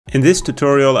In this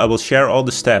tutorial I will share all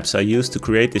the steps I used to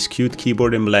create this cute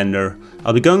keyboard in Blender.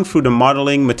 I'll be going through the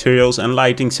modeling, materials and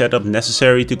lighting setup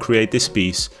necessary to create this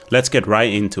piece. Let's get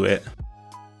right into it.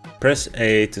 Press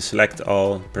A to select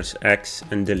all, press X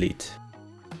and delete.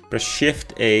 Press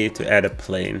Shift A to add a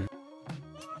plane.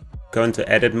 Go into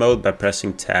edit mode by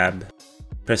pressing Tab.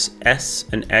 Press S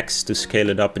and X to scale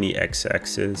it up in the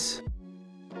X-axis.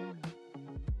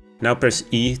 Now press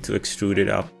E to extrude it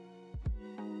up.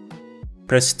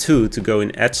 Press 2 to go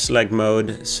in edge select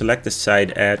mode, select the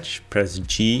side edge, press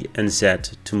G and Z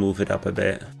to move it up a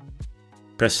bit.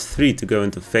 Press 3 to go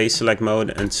into face select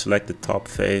mode and select the top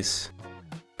face.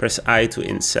 Press I to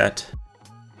inset.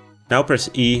 Now press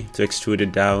E to extrude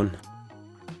it down.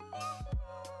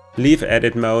 Leave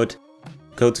edit mode,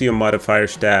 go to your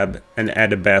modifiers tab and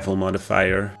add a bevel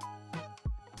modifier.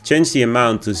 Change the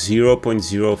amount to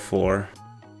 0.04.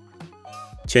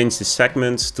 Change the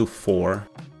segments to 4.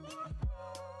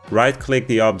 Right click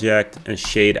the object and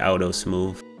shade auto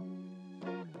smooth.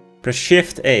 Press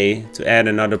Shift A to add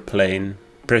another plane.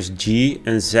 Press G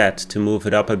and Z to move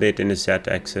it up a bit in the Z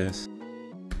axis.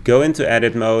 Go into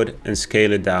edit mode and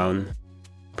scale it down.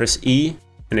 Press E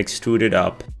and extrude it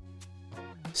up.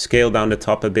 Scale down the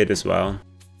top a bit as well.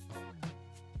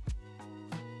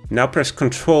 Now press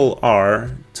Ctrl R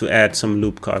to add some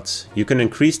loop cuts. You can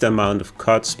increase the amount of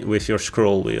cuts with your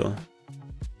scroll wheel.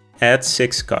 Add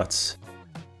 6 cuts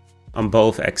on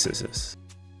both axes.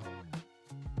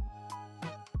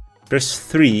 Press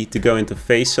 3 to go into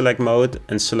face select mode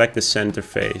and select the center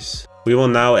face. We will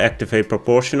now activate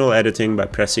proportional editing by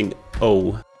pressing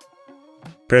O.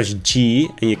 Press G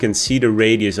and you can see the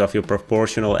radius of your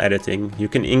proportional editing. You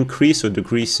can increase or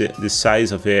decrease the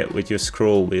size of it with your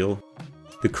scroll wheel.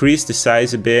 Decrease the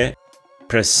size a bit,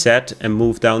 press Z and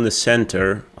move down the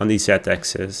center on the Z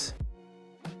axis.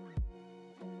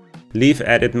 Leave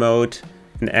edit mode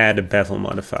and add a bevel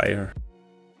modifier.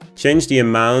 Change the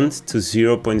amount to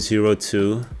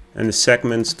 0.02 and the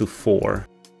segments to 4.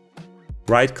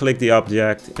 Right click the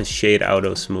object and shade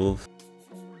auto smooth.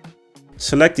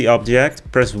 Select the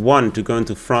object, press 1 to go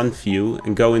into front view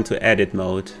and go into edit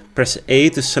mode. Press A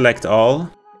to select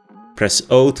all. Press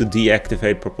O to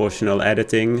deactivate proportional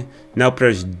editing. Now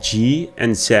press G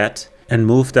and Z and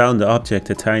move down the object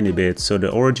a tiny bit so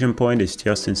the origin point is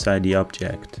just inside the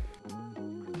object.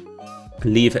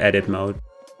 Leave edit mode.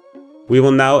 We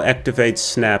will now activate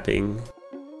snapping.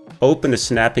 Open the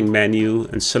snapping menu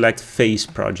and select face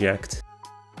project.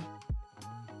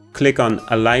 Click on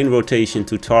align rotation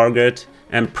to target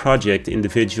and project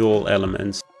individual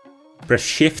elements. Press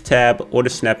Shift Tab or the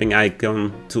snapping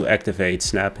icon to activate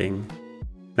snapping.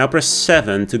 Now press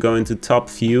 7 to go into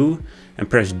top view and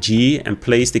press G and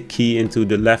place the key into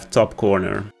the left top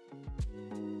corner.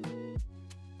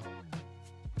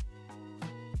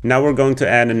 Now we're going to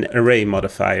add an array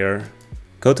modifier.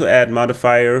 Go to add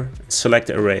modifier,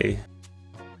 select array.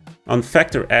 On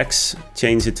factor X,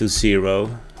 change it to 0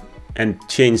 and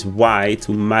change Y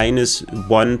to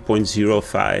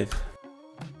 -1.05.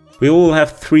 We will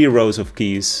have 3 rows of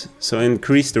keys, so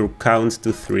increase the count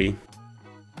to 3.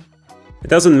 It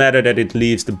doesn't matter that it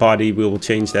leaves the body, we will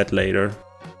change that later.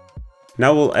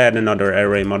 Now we'll add another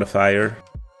array modifier.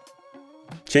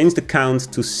 Change the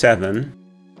count to 7.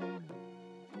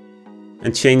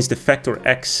 And change the factor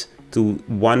X to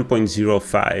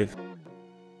 1.05.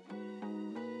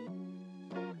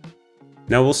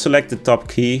 Now we'll select the top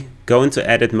key, go into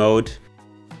edit mode,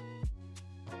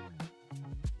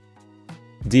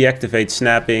 deactivate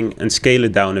snapping and scale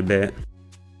it down a bit.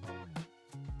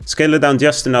 Scale it down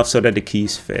just enough so that the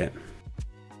keys fit.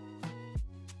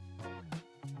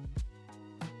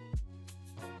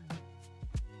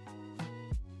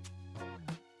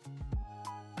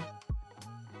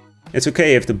 It's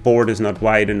okay if the board is not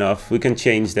wide enough, we can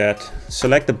change that.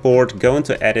 Select the board, go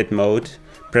into edit mode,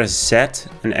 press Z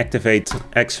and activate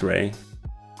X-ray.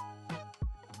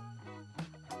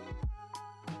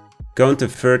 Go into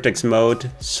vertex mode,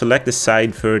 select the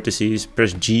side vertices,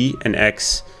 press G and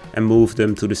X and move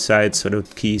them to the side so the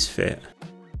keys fit.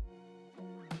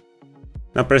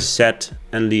 Now press Z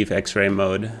and leave X-ray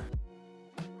mode.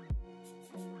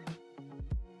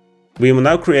 We will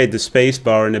now create the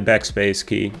spacebar and the backspace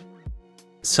key.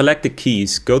 Select the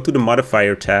keys, go to the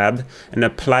modifier tab and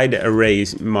apply the array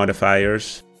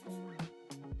modifiers.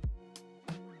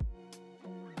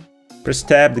 Press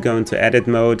tab to go into edit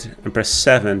mode and press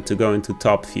 7 to go into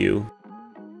top view.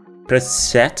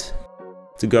 Press Z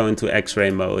to go into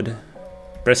X-ray mode.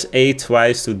 Press A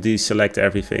twice to deselect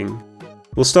everything.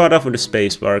 We'll start off with the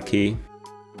spacebar key.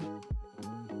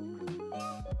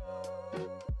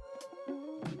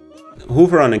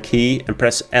 Hover on a key and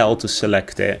press L to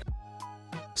select it.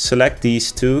 Select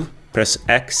these two, press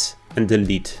X and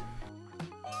delete.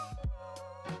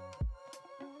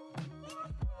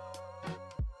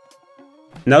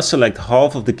 Now select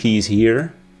half of the keys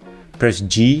here, press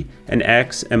G and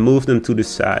X and move them to the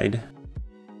side.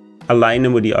 Align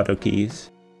them with the other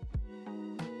keys.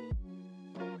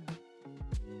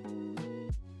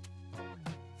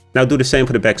 Now do the same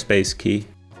for the backspace key.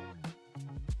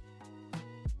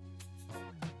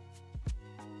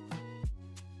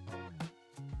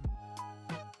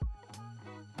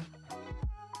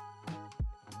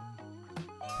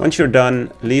 Once you're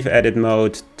done, leave edit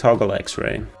mode, toggle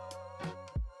X-ray.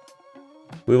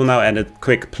 We will now add a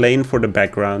quick plane for the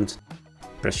background.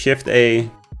 Press Shift A,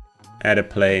 add a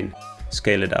plane,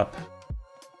 scale it up.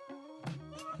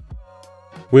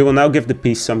 We will now give the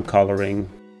piece some coloring.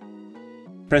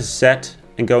 Press Z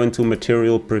and go into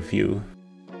Material Preview.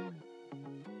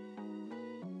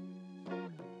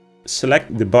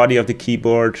 Select the body of the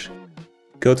keyboard,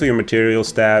 go to your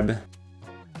Materials tab,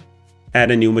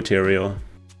 add a new material.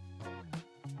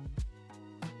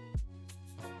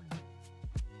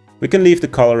 We can leave the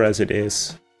color as it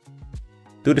is.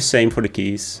 Do the same for the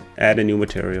keys, add a new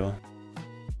material.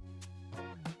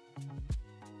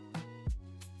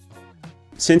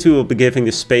 Since we will be giving the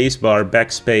spacebar,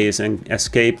 backspace and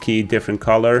escape key different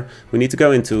color, we need to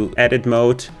go into edit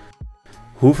mode,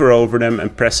 hover over them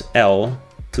and press L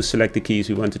to select the keys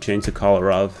we want to change the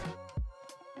color of.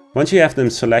 Once you have them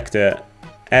selected,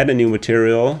 add a new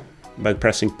material by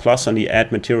pressing plus on the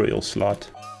add material slot.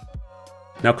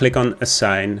 Now click on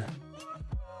Assign.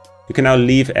 You can now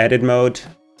leave edit mode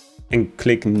and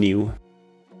click New.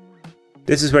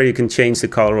 This is where you can change the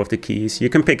color of the keys. You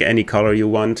can pick any color you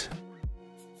want.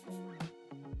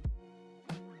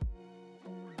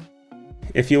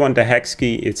 If you want the hex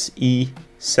key, it's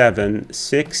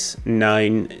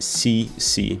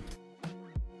E769CC.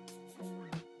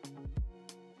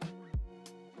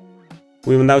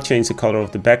 We will now change the color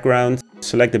of the background.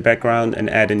 Select the background and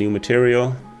add a new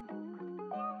material.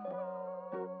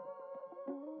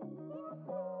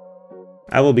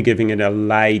 I will be giving it a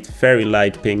light, very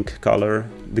light pink color.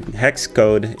 The hex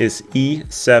code is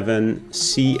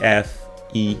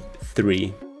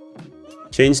E7CFE3.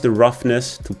 Change the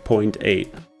roughness to 0.8.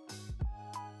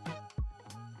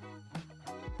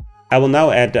 I will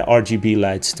now add the RGB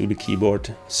lights to the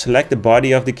keyboard. Select the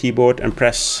body of the keyboard and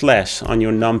press slash on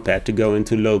your numpad to go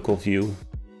into local view.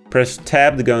 Press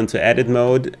tab to go into edit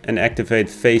mode and activate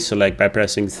face select by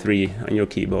pressing 3 on your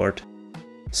keyboard.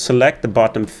 Select the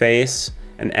bottom face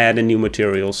and add a new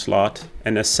material slot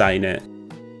and assign it.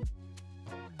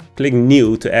 Click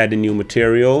New to add a new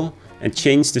material and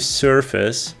change the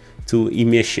surface to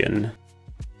emission.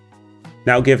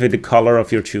 Now give it the color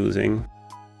of your choosing.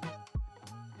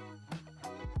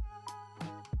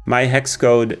 My hex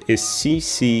code is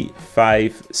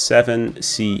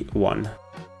CC57C1.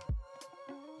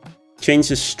 Change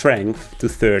the strength to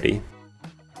 30.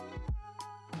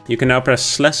 You can now press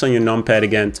slash on your numpad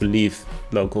again to leave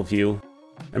local view.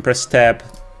 And press tab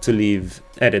to leave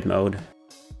edit mode.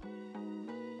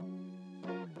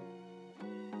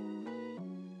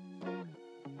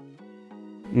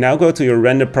 Now go to your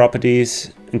render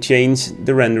properties and change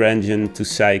the render engine to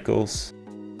cycles.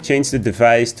 Change the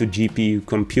device to GPU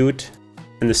compute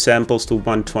and the samples to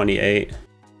 128.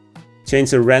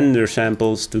 Change the render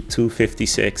samples to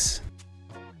 256.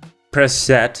 Press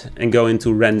Z and go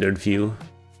into rendered view.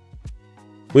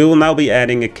 We will now be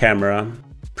adding a camera.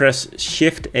 Press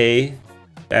Shift A,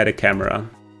 add a camera.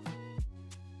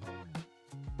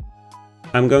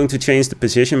 I'm going to change the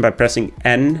position by pressing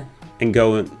N and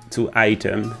go to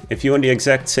item. If you want the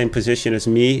exact same position as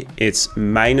me, it's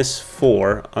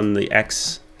 -4 on the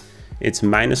X, it's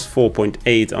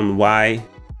 -4.8 on Y,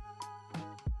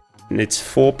 and it's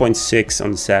 4.6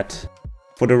 on Z.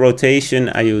 For the rotation,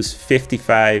 I use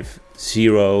 55,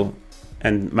 0,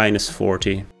 and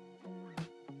 -40.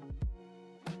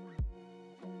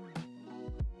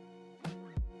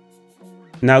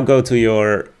 Now go to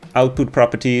your output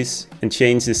properties and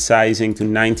change the sizing to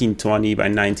 1920 by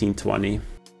 1920.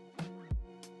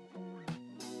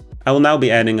 I will now be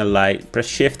adding a light. Press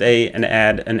Shift A and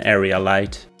add an area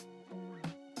light.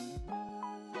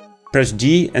 Press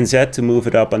G and Z to move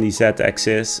it up on the Z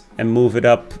axis and move it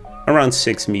up around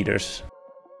 6 meters.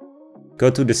 Go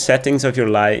to the settings of your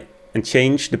light and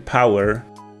change the power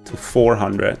to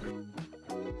 400.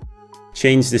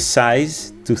 Change the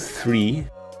size to 3.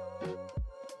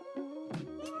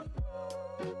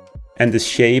 And the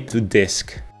shape to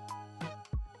disk.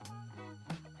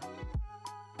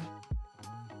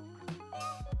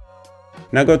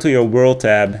 Now go to your world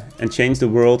tab and change the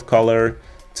world color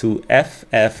to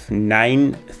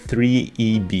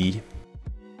FF93EB.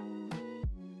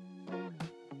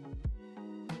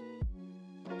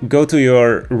 Go to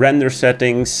your render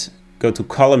settings, go to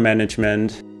color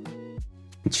management,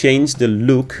 change the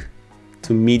look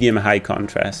to medium high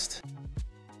contrast.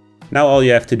 Now all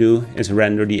you have to do is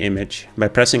render the image by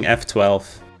pressing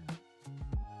F12.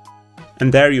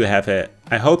 And there you have it.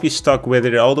 I hope you stuck with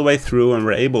it all the way through and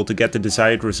were able to get the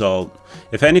desired result.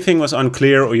 If anything was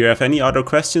unclear or you have any other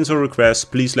questions or requests,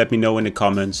 please let me know in the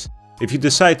comments. If you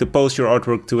decide to post your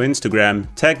artwork to Instagram,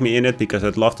 tag me in it because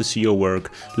I'd love to see your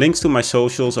work. Links to my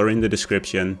socials are in the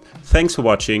description. Thanks for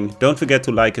watching, don't forget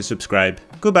to like and subscribe.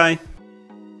 Goodbye!